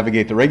how to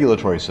navigate the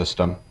regulatory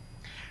system,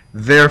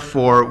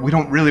 therefore we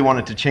don't really want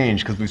it to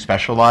change because we've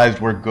specialized,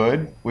 we're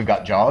good, we've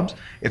got jobs,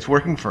 it's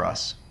working for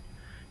us.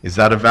 Is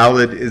that a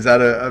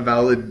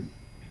valid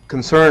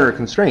concern or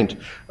constraint?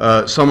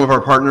 Some of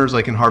our partners,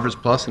 like in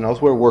Harvest Plus and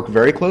elsewhere, work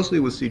very closely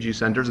with CG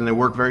centers, and they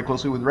work very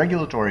closely with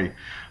regulatory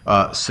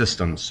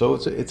systems. So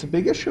it's a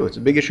big issue. It's a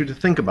big issue to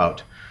think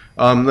about.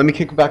 Let me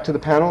kick it back to the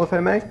panel, if I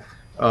may.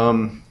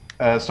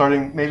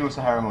 Starting maybe with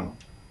Sahara Moon.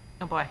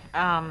 Oh boy.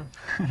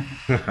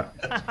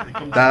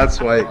 That's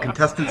why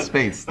contested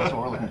space. That's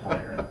what we're looking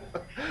for.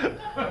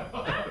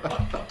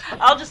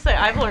 I'll just say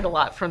I've learned a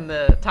lot from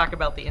the talk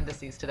about the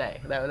indices today.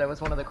 That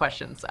was one of the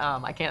questions.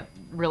 I can't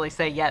really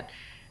say yet,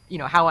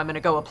 how I'm going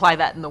to go apply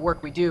that in the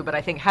work we do, but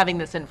I think having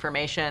this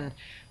information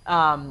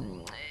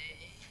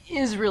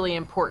is really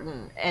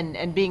important,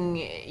 and being,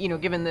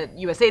 given that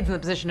USAID's in the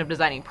position of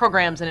designing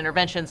programs and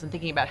interventions and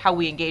thinking about how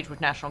we engage with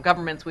national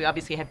governments, we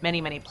obviously have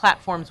many, many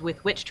platforms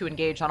with which to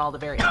engage on all the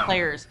various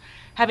players.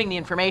 Having the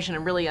information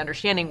and really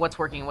understanding what's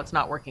working and what's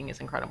not working is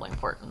incredibly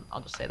important.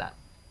 I'll just say that.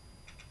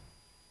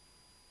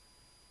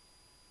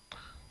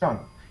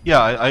 John.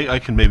 Yeah, I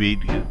can maybe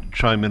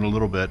chime in a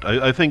little bit.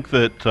 I think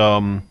that,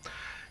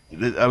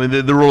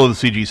 the role of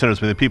the CG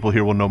centers, the people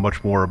here will know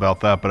much more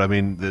about that, but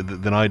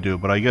than I do.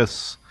 But I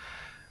guess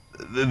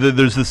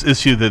there's this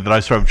issue that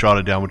I sort of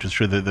jotted down, which is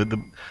true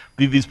that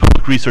these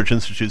public research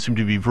institutes seem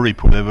to be very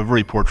poor. They have a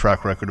very poor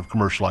track record of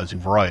commercializing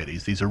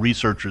varieties. These are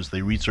researchers.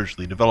 They research,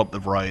 they develop the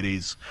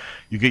varieties.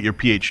 You get your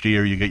PhD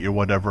or you get your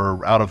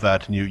whatever out of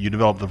that, and you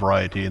develop the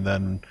variety and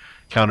then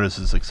count it as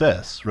a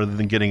success rather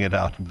than getting it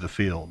out into the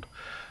field.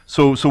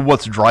 So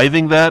what's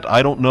driving that?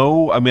 I don't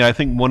know. I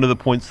think one of the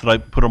points that I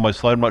put on my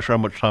slide, I'm not sure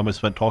how much time I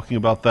spent talking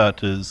about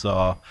that, is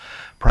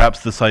perhaps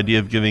this idea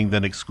of giving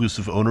then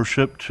exclusive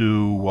ownership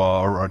to,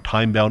 or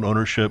time-bound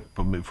ownership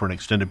for an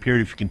extended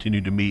period if you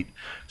continue to meet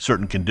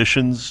certain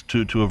conditions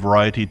to a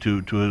variety,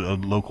 to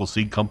local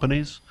seed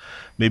companies.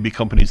 Maybe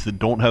companies that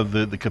don't have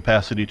the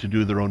capacity to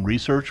do their own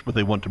research, but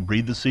they want to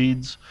breed the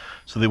seeds,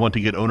 so they want to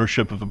get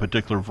ownership of a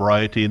particular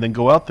variety and then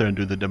go out there and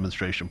do the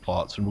demonstration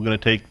plots. And we're going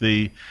to take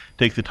the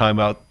time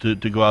out to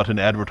go out and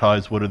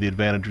advertise what are the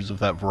advantages of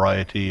that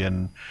variety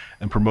and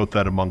promote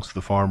that amongst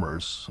the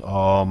farmers.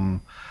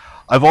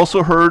 I've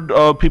also heard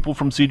people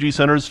from CG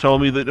centers tell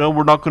me that, no,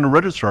 we're not going to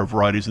register our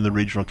varieties in the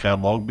regional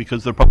catalog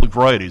because they're public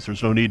varieties.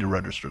 There's no need to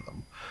register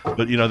them.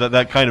 But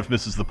that kind of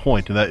misses the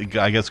point, and that,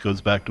 I guess,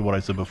 goes back to what I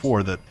said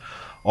before, that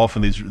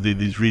often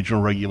these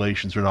regional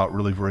regulations are not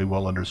really very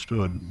well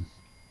understood.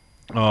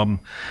 And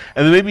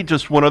then maybe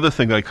just one other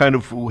thing that I kind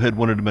of had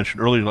wanted to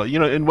mention earlier,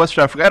 in West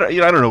Africa,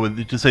 I don't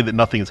know, to say that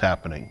nothing is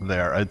happening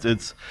there.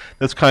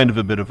 That's kind of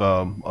a bit of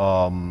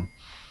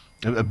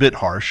a bit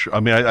harsh.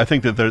 I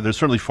think that they're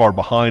certainly far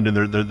behind, and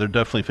they're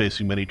definitely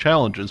facing many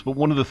challenges. But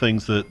one of the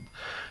things that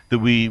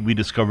we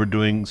discovered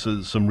doing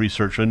some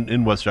research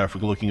in West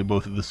Africa, looking at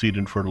both of the seed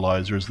and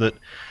fertilizers, that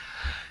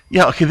they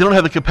don't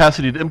have the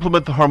capacity to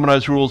implement the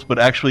harmonized rules, but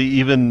actually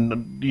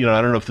even,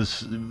 I don't know if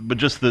this, but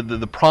just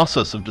the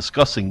process of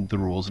discussing the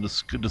rules and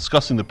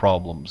discussing the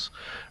problems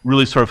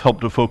really sort of helped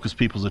to focus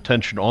people's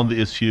attention on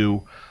the issue.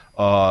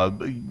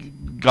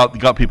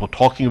 Got people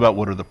talking about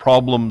what are the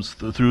problems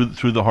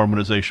through the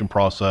harmonization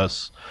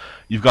process.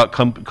 You've got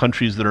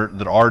countries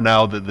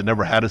that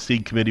never had a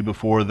seed committee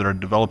before, that are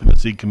developing the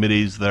seed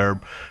committees. They're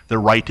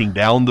writing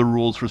down the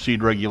rules for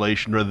seed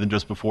regulation rather than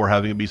just before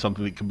having it be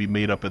something that can be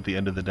made up at the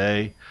end of the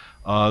day.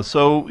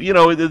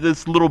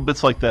 It's little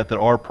bits like that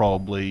are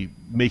probably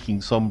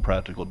making some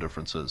practical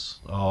differences.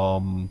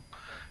 And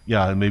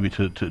maybe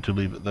to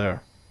leave it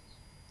there.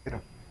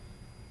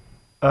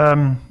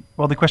 Well,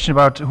 Well, the question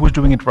about who's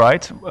doing it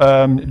right.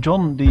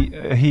 John,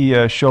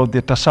 he showed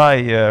the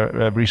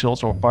TASAI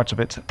results, or parts of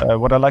it.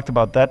 What I liked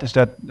about that is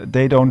that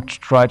they don't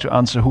try to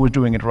answer who is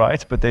doing it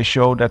right, but they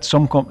show that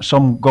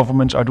some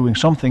governments are doing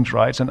some things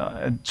right,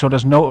 and so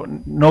there's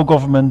no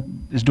government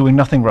is doing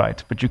nothing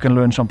right. But you can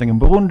learn something in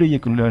Burundi, you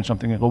can learn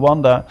something in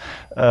Rwanda,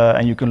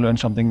 and you can learn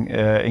something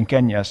in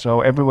Kenya.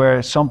 So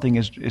everywhere something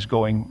is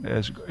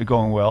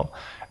going well.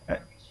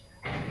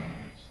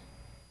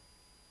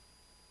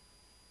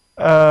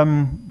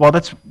 Well,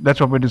 that's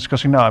what we're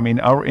discussing now. I mean,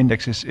 our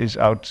index is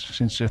out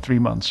since 3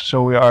 months,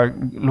 so we are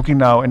looking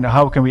now and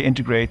how can we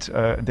integrate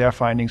their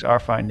findings, our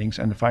findings,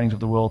 and the findings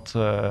of the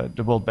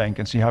World Bank,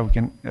 and see how we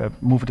can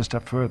move it a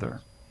step further.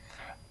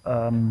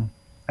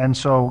 And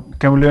so,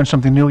 can we learn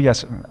something new?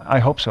 Yes, I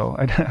hope so.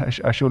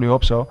 I surely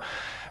hope so.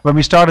 When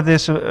we started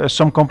this,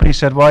 some companies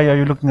said, "Why are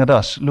you looking at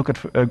us? Look at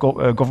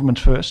government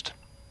first."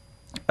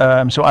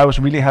 So I was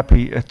really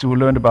happy to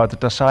learn about the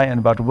TASAI and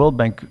about the World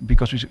Bank,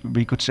 because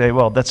we could say,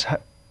 well, that's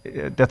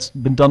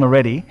been done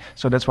already,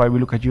 so that's why we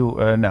look at you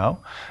now.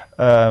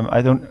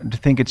 I don't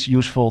think it's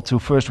useful to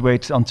first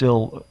wait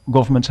until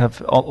governments have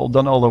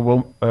done all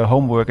their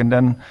homework and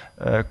then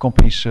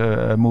companies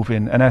move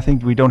in. And I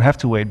think we don't have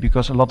to wait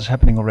because a lot is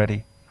happening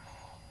already.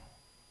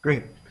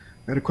 Great.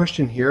 I got a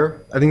question here.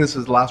 I think this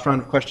is the last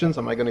round of questions.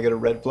 Am I going to get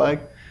a red flag?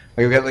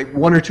 I've got like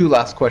 1 or 2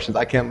 last questions.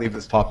 I can't leave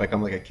this topic.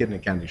 I'm like a kid in a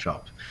candy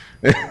shop.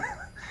 I'll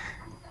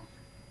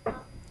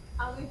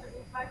leave the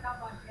mic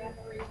up on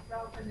Anne-Marie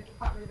Throw from the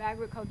Department of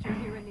Agriculture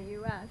here in the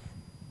U.S.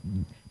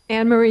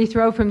 Anne-Marie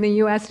Throw from the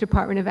U.S.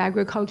 Department of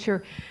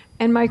Agriculture.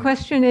 And my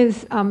question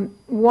is,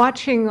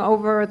 watching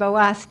over the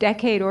last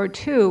decade or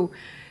two,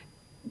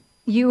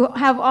 you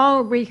have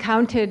all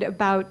recounted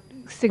about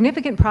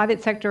significant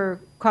private sector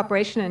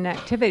cooperation and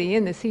activity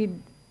in the seed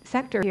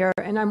sector here,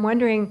 and I'm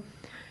wondering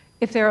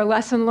if there are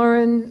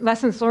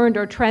lessons learned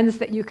or trends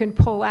that you can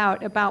pull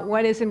out about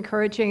what is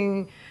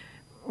encouraging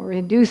or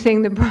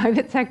inducing the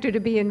private sector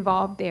to be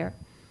involved there.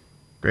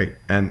 Great.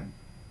 And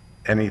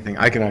anything,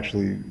 I can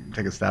actually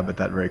take a stab at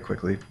that very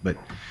quickly, but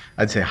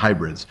I'd say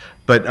hybrids.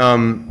 But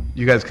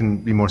you guys can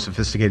be more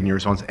sophisticated in your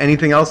response.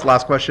 Anything else?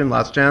 Last question,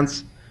 last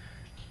chance?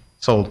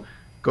 Sold.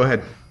 Go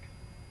ahead.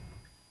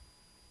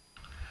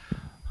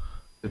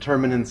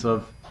 Determinants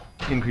of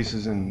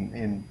increases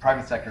in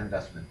private sector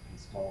investment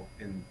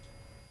in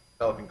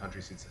developing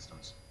country seed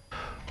systems.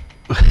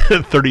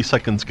 30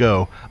 seconds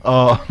go.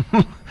 I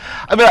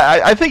mean,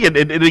 I think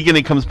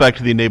it comes back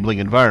to the enabling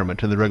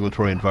environment and the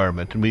regulatory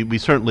environment. And we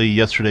certainly,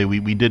 yesterday,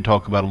 we did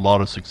talk about a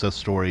lot of success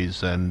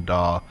stories and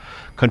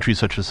countries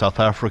such as South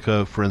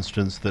Africa, for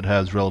instance, that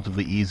has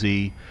relatively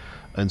easy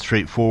and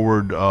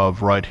straightforward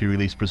variety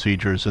release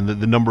procedures. And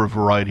the number of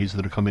varieties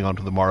that are coming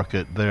onto the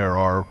market there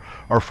are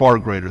far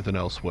greater than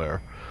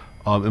elsewhere.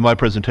 In my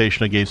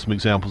presentation, I gave some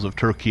examples of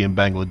Turkey and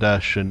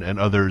Bangladesh and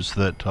others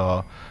that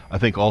I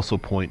think also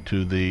point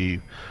to the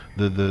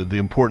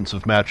importance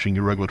of matching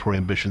your regulatory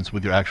ambitions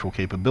with your actual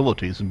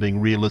capabilities and being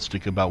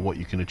realistic about what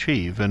you can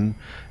achieve. And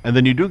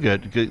then you do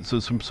get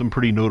some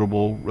pretty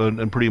notable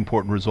and pretty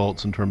important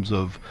results in terms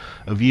of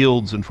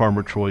yields and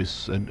farmer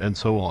choice and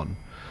so on.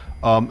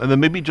 And then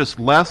maybe just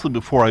lastly,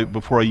 before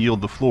I yield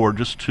the floor,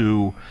 just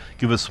to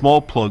give a small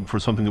plug for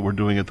something that we're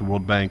doing at the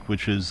World Bank,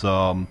 which is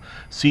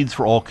Seeds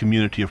for All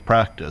Community of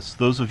Practice.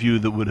 Those of you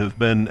that would have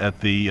been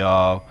at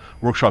the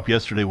workshop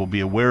yesterday will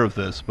be aware of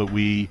this, but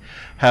we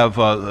have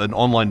an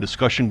online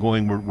discussion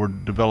going. We're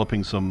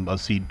developing some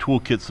seed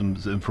toolkits, some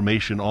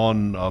information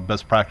on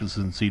best practices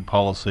in seed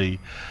policy.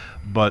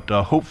 But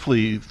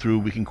hopefully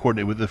we can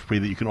coordinate with IFPRI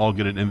that you can all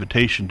get an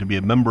invitation to be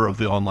a member of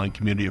the online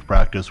community of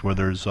practice where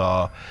there's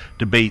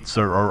debates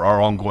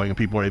are ongoing and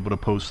people are able to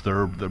post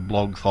their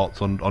blog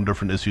thoughts on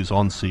different issues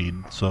on seed.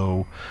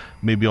 So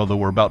maybe although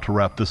we're about to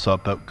wrap this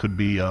up, that could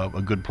be a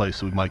good place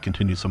that we might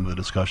continue some of the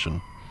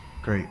discussion.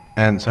 Great.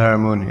 And Sahara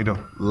Moon,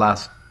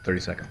 last 30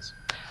 seconds.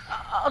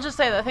 I'll just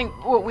say that I think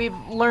what we've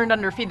learned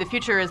under Feed the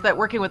Future is that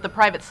working with the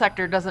private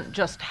sector doesn't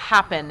just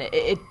happen.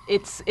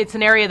 It's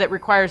an area that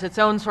requires its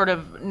own sort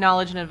of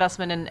knowledge and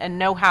investment and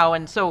know-how,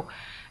 and so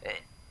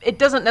it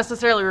doesn't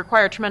necessarily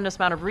require a tremendous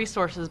amount of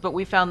resources, but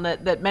we found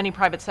that many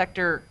private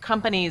sector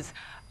companies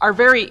are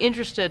very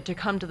interested to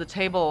come to the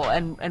table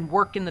and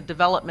work in the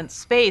development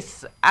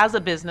space as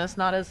a business,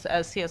 not as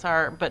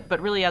CSR,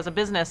 but really as a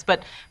business.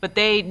 But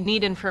they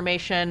need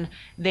information.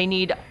 They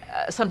need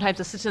sometimes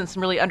assistance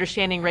in really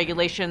understanding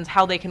regulations,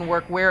 how they can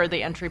work, where are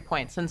the entry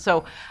points. And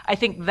so I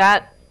think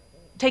that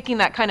taking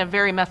that kind of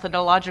very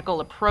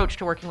methodological approach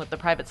to working with the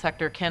private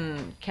sector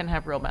can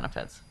have real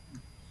benefits.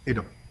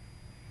 Ido.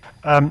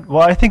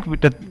 Well, I think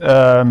that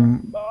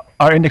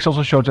our index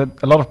also shows that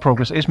a lot of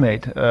progress is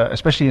made,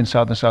 especially in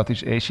South and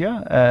Southeast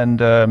Asia,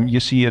 and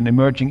you see an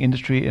emerging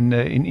industry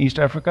in East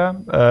Africa.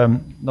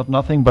 Not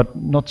nothing, but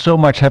not so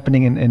much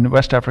happening in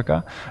West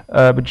Africa.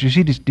 But you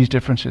see these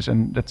differences,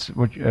 and that's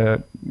what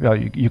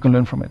you can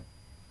learn from it.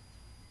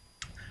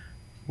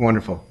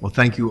 Wonderful. Well,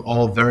 thank you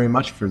all very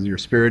much for your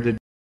spirited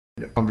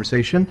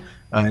conversation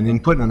and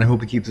input, and I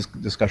hope we keep this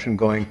discussion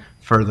going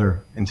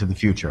further into the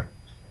future.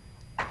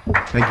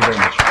 Thank you very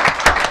much.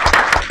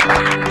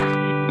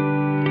 Bye.